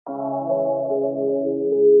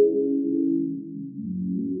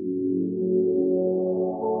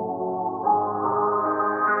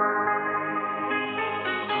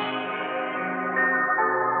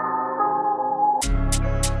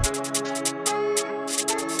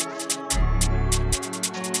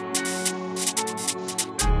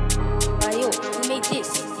Who made this?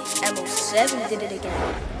 MO7 did it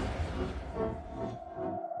again.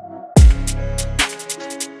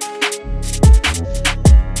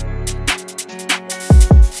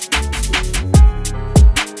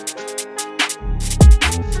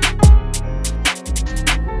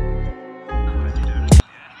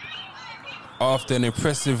 After an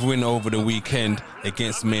impressive win over the weekend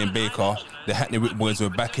against Mayan Baker, the Hackney Wick boys were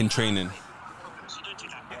back in training.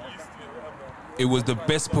 It was the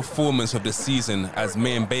best performance of the season, as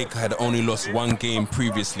Mayan Baker had only lost one game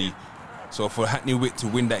previously. So for Hackney Wick to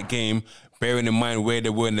win that game, bearing in mind where they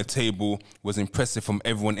were in the table, was impressive from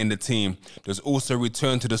everyone in the team. There's also a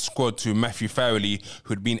return to the squad to Matthew Farrelly,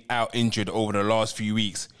 who had been out injured over the last few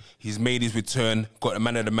weeks. He's made his return, got the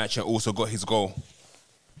man of the match, and also got his goal.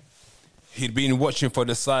 He'd been watching for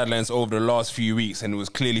the sidelines over the last few weeks and was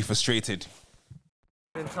clearly frustrated.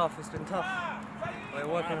 It's been tough. We're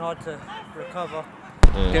working hard to recover,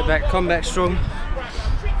 get back, come back strong.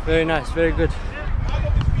 Very nice, very good.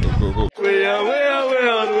 Go.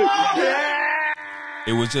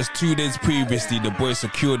 It was just 2 days previously the boys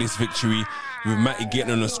secured this victory, with Matty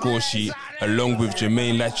getting on the score sheet along with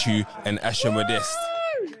Jermaine Lachu and Asher Modeste.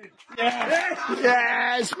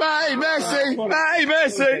 Yes, Matty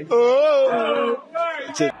Messi! Oh.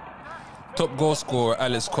 Top goal scorer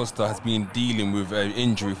Alex Costa has been dealing with an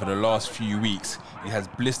injury for the last few weeks. He has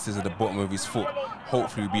blisters at the bottom of his foot.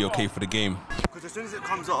 Hopefully he'll be okay for the game. Because as soon as it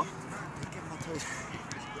comes off,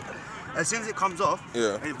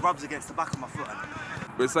 yeah, it rubs against the back of my foot.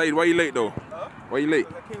 But Saeed, why are you late though? Huh? Why are you late?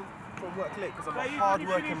 I came from work late because I'm a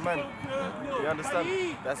hard-working man. You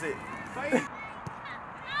understand? That's it.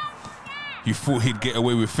 You thought he'd get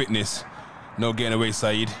away with fitness. No getting away,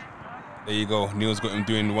 Saeed. There you go. Neil's got him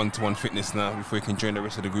doing one-to-one fitness now before he can join the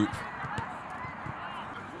rest of the group.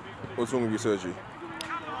 What's wrong with you, Sergi?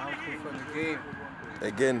 From the game.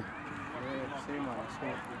 Again? Yeah, same man.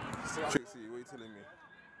 Trixie, what are you telling me?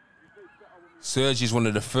 Sergi's one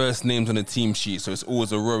of the first names on the team sheet, so it's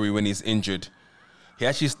always a worry when he's injured. He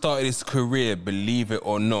actually started his career, believe it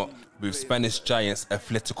or not, with Spanish giants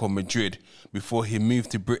Atletico Madrid before he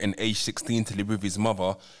moved to Britain aged 16 to live with his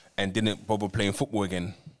mother and didn't bother playing football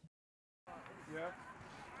again.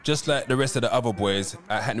 Just like the rest of the other boys,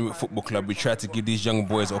 at Hackney Wick Football Club, we try to give these young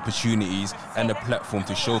boys opportunities and a platform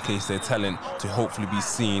to showcase their talent to hopefully be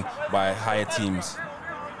seen by higher teams.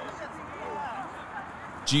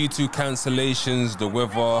 Due to cancellations, the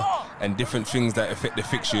weather, and different things that affect the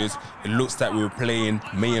fixtures, it looks like we were playing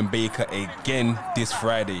Mayan Baker again this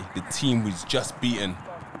Friday. The team was just beaten.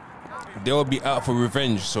 They'll be out for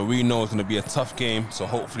revenge, so we know it's going to be a tough game, so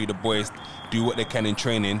hopefully the boys do what they can in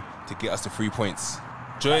training to get us the 3 points.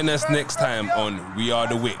 Join us next time on We Are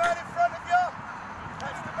the Wick.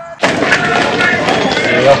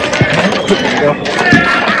 Yeah.